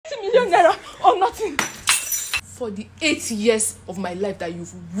for the 8 years of my life that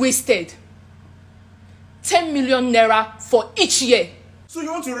you've wasted. 10 million naira for each year. So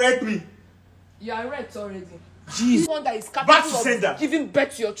you want to rape me? You are right already. Jesus. One that is capable of giving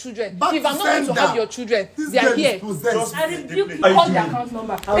birth to your children. If I'm not going to have your children, they are here. I rebuke you. Call the account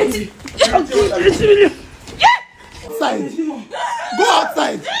number. Outside. Go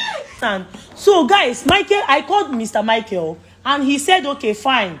outside. So guys, I called Mr. Michael and he said, okay,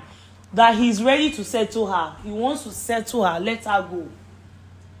 fine. That he's ready to settle her. He wants to settle her. Let her go.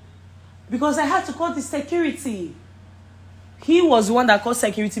 Because I had to call the security. He was the one that called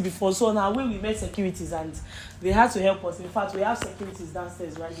security before. So now when we met securities and they had to help us. In fact, we have securities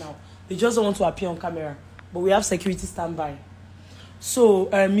downstairs right now. They just don't want to appear on camera. But we have security standby. So,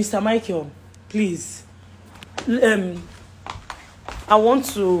 Mr. Michael, please. I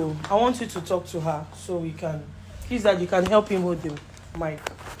want you to talk to her so we can. Please, that you can help him hold the mic.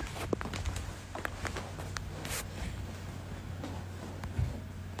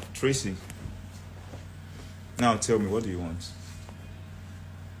 Tracy, now tell me, what do you want?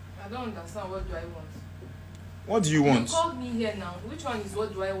 I don't understand. What do I want? What do you want? You called me here now. Which one is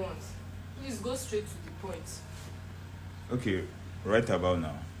what do I want? Please go straight to the point. Okay, right about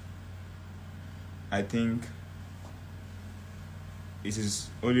now, I think it is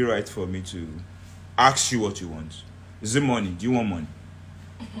only right for me to ask you what you want. Is it money? Do you want money?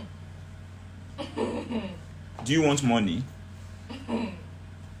 Do you want money?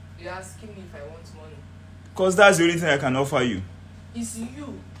 You're asking me if I want money. Because that's the only thing I can offer you. It's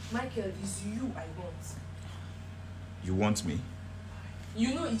you, Michael. It's you I want. You want me?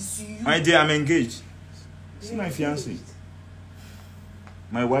 You know it's you. My dear, I'm engaged. See my fiancée.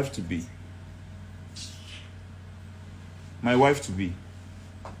 My wife to be. My wife to be.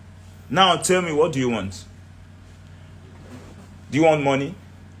 Now tell me, what do you want? Do you want money?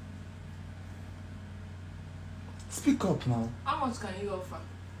 Speak up now. How much can you offer?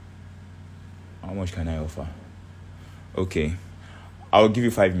 How much can I offer? Okay. I'll give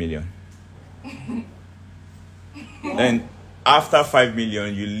you 5 million. Then after 5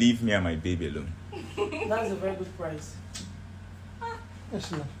 million, you leave me and my baby alone. That's a very good price.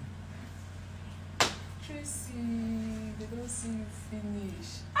 Yes, no. Tracy, they don't see you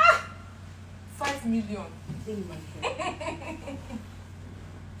finish. 5 million.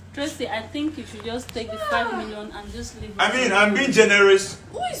 Tracy, I think you should just take the 5 million and just leave it. I mean, I'm being generous.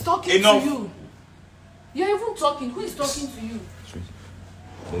 Who is talking Enough. to you? You're even talking. Who is talking to you?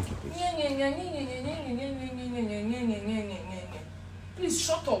 Take it, please. Please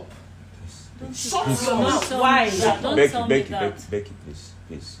shut up. Shut your mouth. Why? Don't tell me that. Becky, please.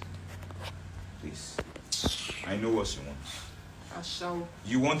 Please. I know what you want. I shall.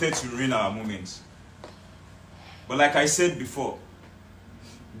 You wanted to ruin our moments. But like I said before,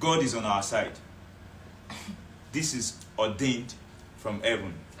 God is on our side. This is ordained from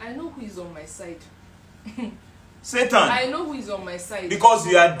heaven. I know who is on my side. Satan. I know who is on my side. Because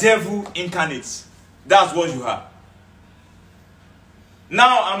you are devil incarnate. That's what you are.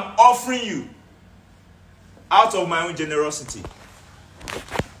 Now I'm offering you, out of my own generosity,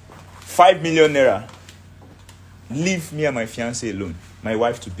 5 million naira. Leave me and my fiancée alone. My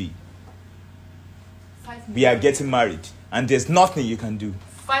wife to be. We are getting married. And there's nothing you can do.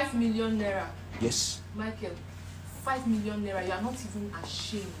 5 million naira. Yes. Michael, 5 million naira. You are not even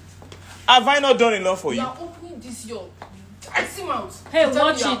ashamed. Have I not done enough for you? You are opening this your icy mouth. Hey,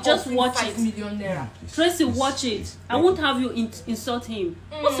 watch it. Just watch 5 it. million naira. Tracy, watch it. I won't have you insult him.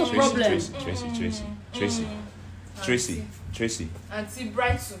 What's the problem? Tracy. Auntie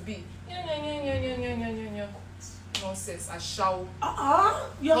bright to be. Nonsense. I shall.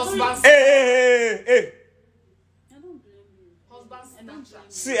 Husband. Hey. I don't blame you. Husband snatcher.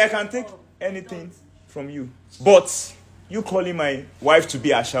 See, I can take anything from you. But you calling my wife to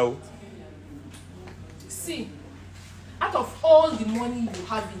be a shall. See, out of all the money you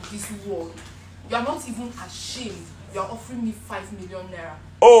have in this world, you are not even ashamed. You are offering me 5 million naira.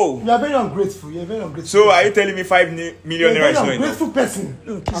 Oh! You are very ungrateful. You are very ungrateful. So are you telling me 5 million naira is not enough? You are a very ungrateful person.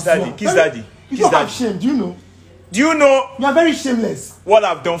 No, kiss daddy. You don't have shame, do you know? Do you know? You are very shameless. What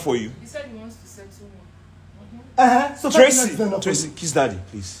I've done for you? He said he wants to settle me. So Tracy, kiss daddy,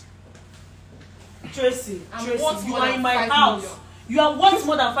 please. Tracy, you are in my 5 house. million. You are worth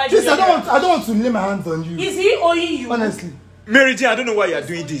more than 5 Tracy, million. I don't want to lay my hands on you. Is he owing you? Honestly. Mary Jane, I don't know why you are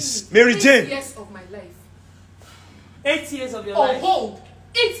doing this. Mary 8 Jane. years of my life. 8 years of your life. Hold.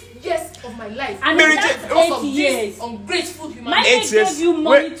 8 years of my life. And Mary that's Jane, 8 years. Ungrateful human. Michael 8 years. gave you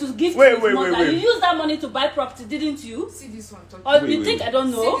money to give to his mother. You used that money to buy property, didn't you? See this one talking. Or you think I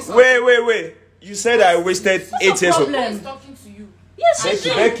don't know? Wait. You said I wasted 8 years of... Who is talking to you? Yes, I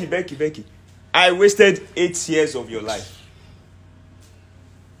did. Becky. I wasted 8 years of your life.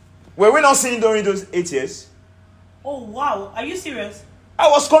 Were we not seeing during those 8 years? Oh, wow. Are you serious? I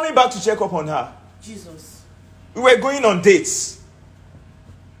was coming back to check up on her. Jesus. We were going on dates.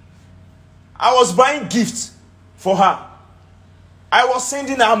 I was buying gifts for her. I was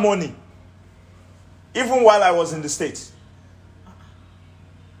sending her money. Even while I was in the States.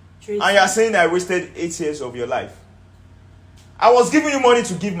 Tracy. And you are saying I wasted 8 years of your life. I was giving you money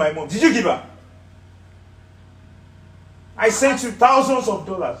to give my mom. Did you give her? I sent you thousands of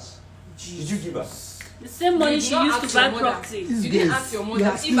dollars. Did you give her? The same money You she did not used ask to buy your mother. property. You didn't ask your mother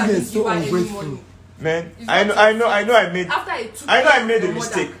if you I guys didn't so give her any ungrateful. money. Man, It's I not know your I made After I took I know care I of made a your mother,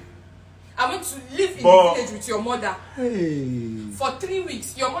 mistake. I went to live in But- the village with your mother Hey. for 3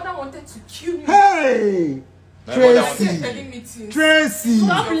 weeks. Your mother wanted to kill me. Hey. My mother You wanted- are Tracy. telling me things. Tracy.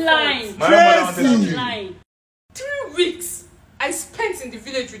 Stop Your lying. My mother wanted to Tracy. kill Stop you. lying. 3 weeks I spent in the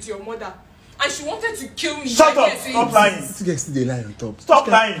village with your mother, and she wanted to kill me. Shut Like up! this. Stop lying! This guy still dey lie on top. Stop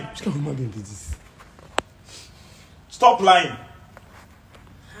lying! Which kind of human being be this? Stop lying!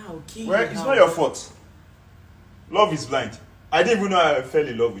 How? Kill Well, you it's now. not your fault. Love is blind. I didn't even know I fell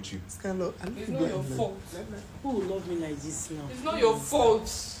in love with you. This kind of. It's not your fault. Who will love me like this now? It's not your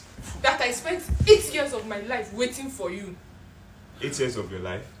fault that I spent 8 years of my life waiting for you. 8 years of your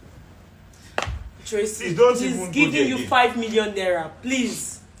life. Tracy, Please don't he's even go giving there you again. 5 million naira.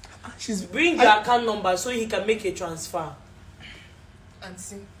 Please She's bring your account number so he can make a transfer.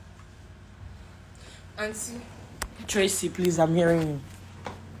 Auntie. Tracy, please, I'm hearing you.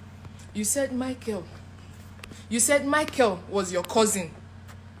 You said Michael. You said Michael was your cousin.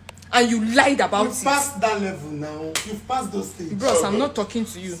 And you lied about You've it. passed that level now. You've passed those stages. Bros, I'm not talking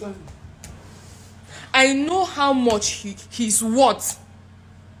to you. Sorry. I know how much he's worth.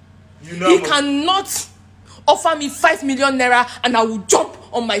 You know He how much- cannot offer me 5 million naira and I will jump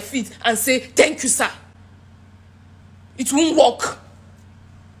on my feet and say, thank you, sir. It won't work.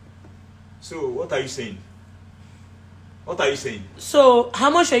 So what are you saying? What are you saying? So, how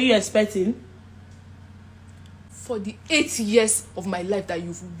much are you expecting? For the 8 years of my life that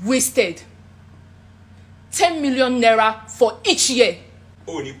you've wasted, 10 million naira for each year.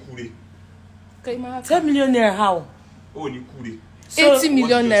 Oh, ni kure. 10 million naira, how? Oh, ni kure. So, 80 million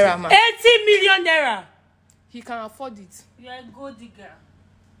what did you naira, say? man. 80 million naira. He can afford it. You are a gold digger.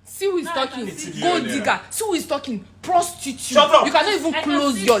 See who is No, I talking. can see Gold you. digger. See who is talking. Prostitute. Shut up. You cannot even I can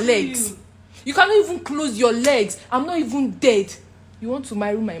close see your through legs. you. You cannot even close your legs. I'm not even dead. You want to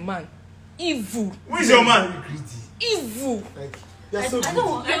marry my man? Evil. Who is your man? Very greedy. Evil. Like, you're I so don't greedy.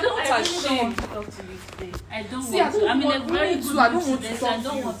 want. You're not I really don't ashamed. want to talk to you today. I don't See, I want to. don't I'm in a want, very me good too. I don't mood want to today, so talk I to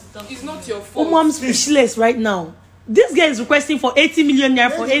don't you. want to talk It's to not you. your fault. I'm speechless right now. This guy is requesting for 80 million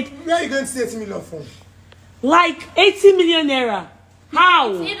naira for 8. Where are you going to see 80 million from? Like 80 million naira. How?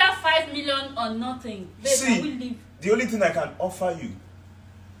 It's either 5 million or nothing. Babe, See. I will leave. The only thing I can offer you,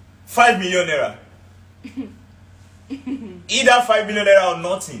 5 million naira. Either 5 million naira or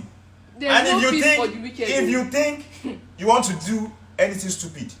nothing. There's And no if you peace for the think, wicked. if you think you want to do anything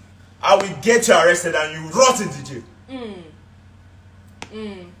stupid, I will get you arrested and you rot in the jail.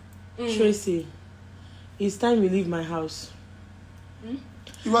 Tracy, it's time we leave my house.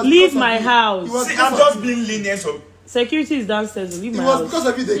 It was Leave because of my you. house. It was See, because I'm of just you. being lenient. So Security is downstairs. Leave It my was house. because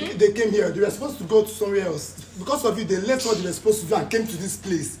of you they came here. They were supposed to go to somewhere else. Because of you, they left what they were supposed to do and came to this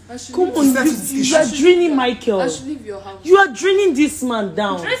place. I should Come leave- on, Settle this you are issue. draining Michael. I should leave your house. You are draining this man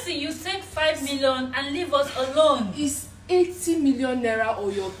down. Tracy, you said 5 million and leave us alone. It's 80 million naira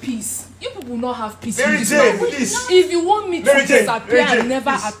or your peace. You people not have peace. Mary in this Jane, life. please. If you want me to Mary Jane, disappear Mary Jane, and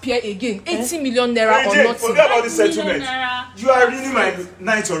never please. appear again, 80 million naira Mary or Jane, nothing. forget about this 5 million settlement. naira. You are ruining my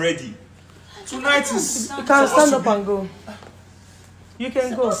night already. Tonight is You can supposed stand to up be- and go. You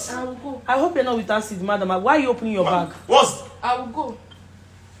can go. I will go. I hope you're not with us, madam. Why are you opening your bag? What's I will go.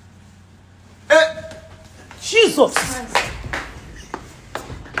 Jesus.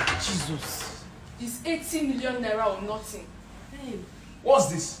 Jesus. It's 80 million naira or nothing. Hey, what's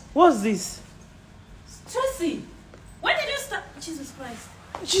this? What's this? Tracy, when did you start? Jesus Christ.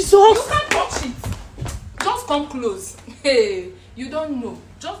 You Jesus. can't touch it. Just come close. Hey, you don't know.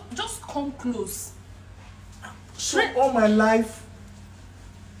 Just come close. So all my life,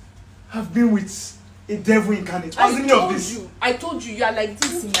 I've been with a devil incarnate. What's the meaning of this? I told you are like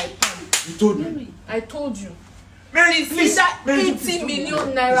this in my palm. You told me. Mary, I told you. Mary, It's please. either Mary, 80 please, don't million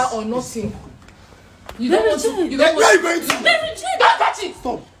do naira this. or nothing. You Mary don't want to. Jane. You Where don't are you want going to? Mary Jane. Don't touch it.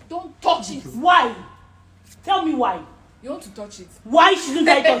 Stop. Don't touch it. Why? Tell me why. You want to touch it. Why shouldn't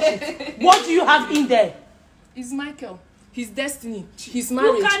I touch it? What do you have in there? It's Michael. His destiny, his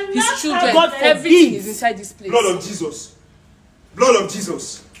marriage, cannot his have children, God everything forbid. is inside this place. Blood of Jesus. Blood of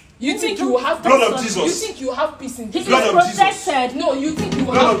Jesus. You think you will have Blood of peace? Jesus. You think you will have peace in this? He Blood is of Jesus. protected. No, you think you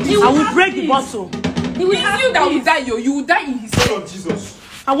will Blood have of peace? Jesus. I will break the bottle. He will It's have you that will peace. die, yo. You will die in his Blood head. of Jesus.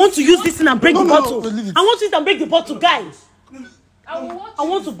 I want to use this thing and break the No, bottle. leave it. I want to use it and break the bottle, guys. I will watch I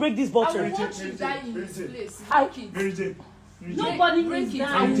want you. to break this I bottle. will watch you die in his place. I- Break it. Mary Jane. Nobody Break is it. I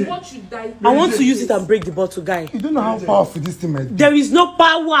dying. will watch you die. I want to use it and break the bottle, guy. You don't know how powerful this thing might be. There is no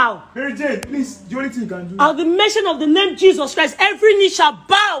power. Mary Jane, please. The only thing you can do. At the mention of the name Jesus Christ, every knee shall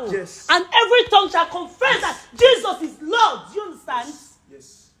bow, Yes. and every tongue shall confess that Jesus is Lord. Do you understand?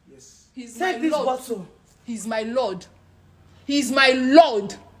 Yes. Yes. He's my Take this Lord. bottle. He's my Lord. He's my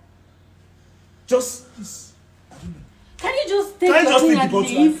Lord. Just. Can you just take Can I your just thing take the and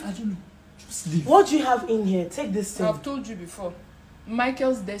bottle? leave? I don't know. Just leave. What do you have in here? Take this thing. I've told you before.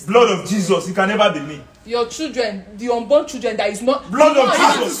 Michael's destiny. Blood of Jesus. It can never be me. Your children, the unborn children that is not. Blood You of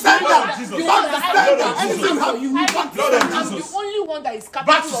know, Jesus. I'm Blood of Jesus. the one that Blood of I Jesus. will for you. Blood of I'm Jesus. the only one that is Back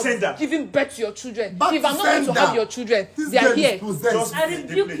capable to sender. of giving birth to your children. Back If to I'm not going to sender. have your children, This they are girl here. is possessed. Just- I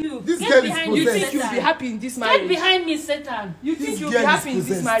rebuke you. This Get girl is behind You me, possessed. think you'll be Satan. happy in this Get marriage? behind me, Satan. You think This you'll be girl is happy in this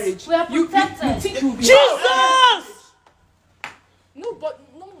possessed. marriage? We are You protected. think you'll be Jesus! No, but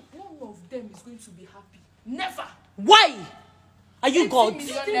none of them is going to be happy. Never. Why? Are you 80 God? million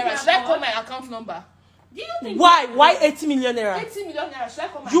think naira. you Should I are call God? my account number? Do you think? Why? Why 80 million naira? 80 million naira. Should I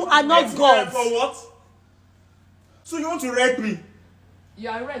call my You account are number? not God. For what? So you want to wreck me? You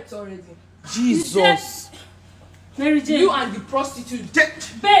are wrecked already. Jesus. Mary Jane. You and the prostitute.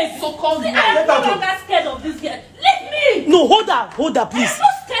 Babe. So-called See, woman. I'm Get no out of- longer scared of this girl. Leave me. No, hold her, please. I'm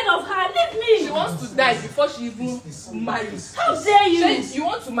not scared of her. Leave She me. wants to die before she even marries. How dare you? You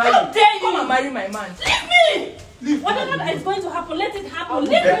want to marry? How dare you? Come and marry my man. Leave me. Whatever that is going to happen, let it happen.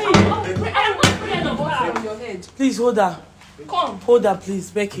 Leave me. I'm not scared of What's her. on your head? Please hold her. Come. Hold her,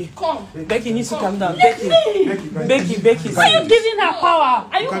 please, Becky. Come. Becky needs to calm down. Leave Becky. me. Becky. Why are you giving her power?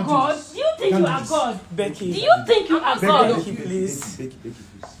 Are you God? Do you think you are God? Do Becky. you think you are God? Becky, please.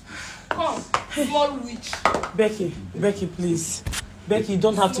 Come. Small witch. Becky, please. Becky, you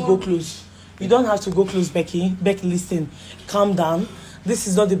don't have to go close. You don't have to go close, Becky. Becky, listen. Calm down. This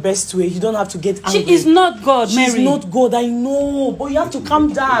is not the best way. You don't have to get angry. She is not God, She's Mary. not God, I know. But you have to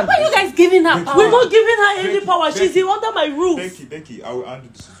calm down. Why are you guys giving her power? We're not giving her any Becky, power. She's Becky. under my roof. Becky, I will handle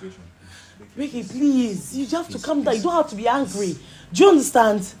the situation. Becky, please. You have to calm down. You don't have to be angry. Do you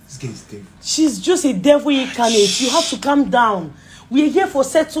understand? This girl is devil. She's just a devil incarnate. You have to calm down. We are here for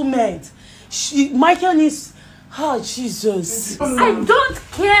settlement. Michael needs... Oh, Jesus. I don't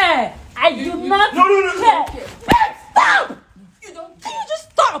care. I do not No. care. Stop! You don't Can care. you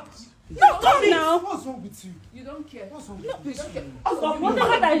just stop? No, come now. What's wrong with you? You don't care. What's wrong with you? You don't care.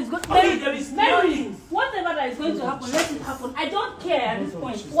 Whatever that is going whatever that is going to happen, let it happen. I don't care at this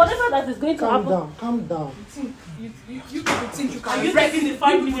point. Whatever that is going to Calm happen. down, calm down. You people think you Are can you wreck taking me. the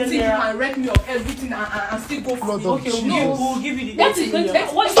 5 You million think you naira? can wreck me of everything and still go for Blood it. of Okay, No. we'll give you the That 80 is going to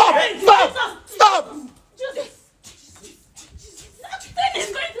million. what Stop! Just nothing is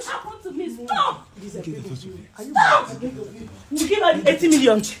going to happen to me. Stop! We'll give her the 80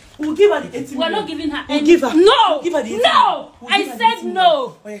 million. We'll give her the 80 We're million. not giving her We'll any. give her. No! We'll give her the 80 No! We'll I give her the said 80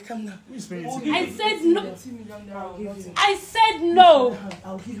 no! Oh, yeah, come now. I said no. 80 million naira or nothing. I said no.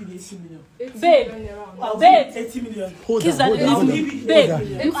 I'll give you the 80 million. 80 Babe. million naira or I'll nothing. give you 80 million. Hold Kiss on, that hold on, hold I'll on. give you the Babe, 80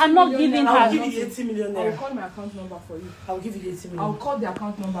 million. you are not giving I'll her. give you the 80 million I will naira. call my account number for you. I'll give you the 80 I'll million. call the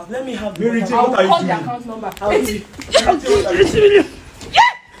account number. Let me have Mary the Jane, I'll what are you call the doing? account number. I'll give you.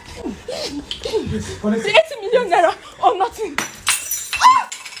 The 80 million naira or nothing.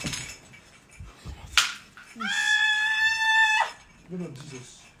 Blood of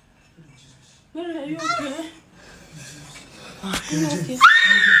Jesus. Mary, are you okay?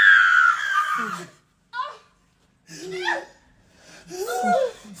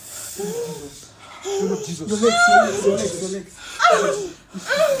 Blood of Jesus. Your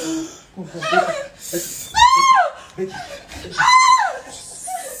legs.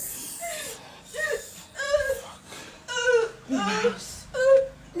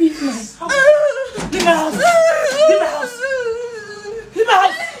 Leave my house. Leave my house. Leave my house. Leave my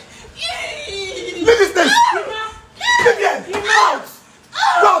house. Leave this place! Leave here! Out!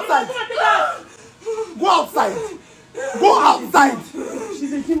 Go outside! Go outside! Go outside!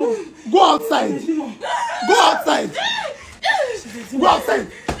 She's a demon. Go outside! Go outside! Go outside!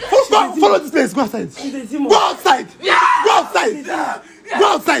 Follow this place. Go outside. She's a demon. Go outside! Go outside! Go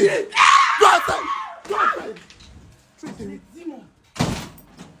outside! Go outside! Go outside! She's a demon.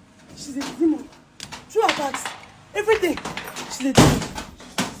 She's a demon. Through her bags. Everything. She's a demon.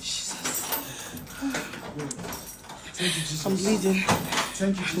 Jesus. Thank you, Jesus. I'm bleeding.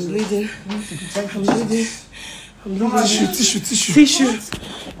 Thank you, I'm Jesus. bleeding. Thank you, I'm bleeding. I'm bleeding. Tissue. Tissue.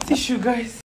 Tissue, guys.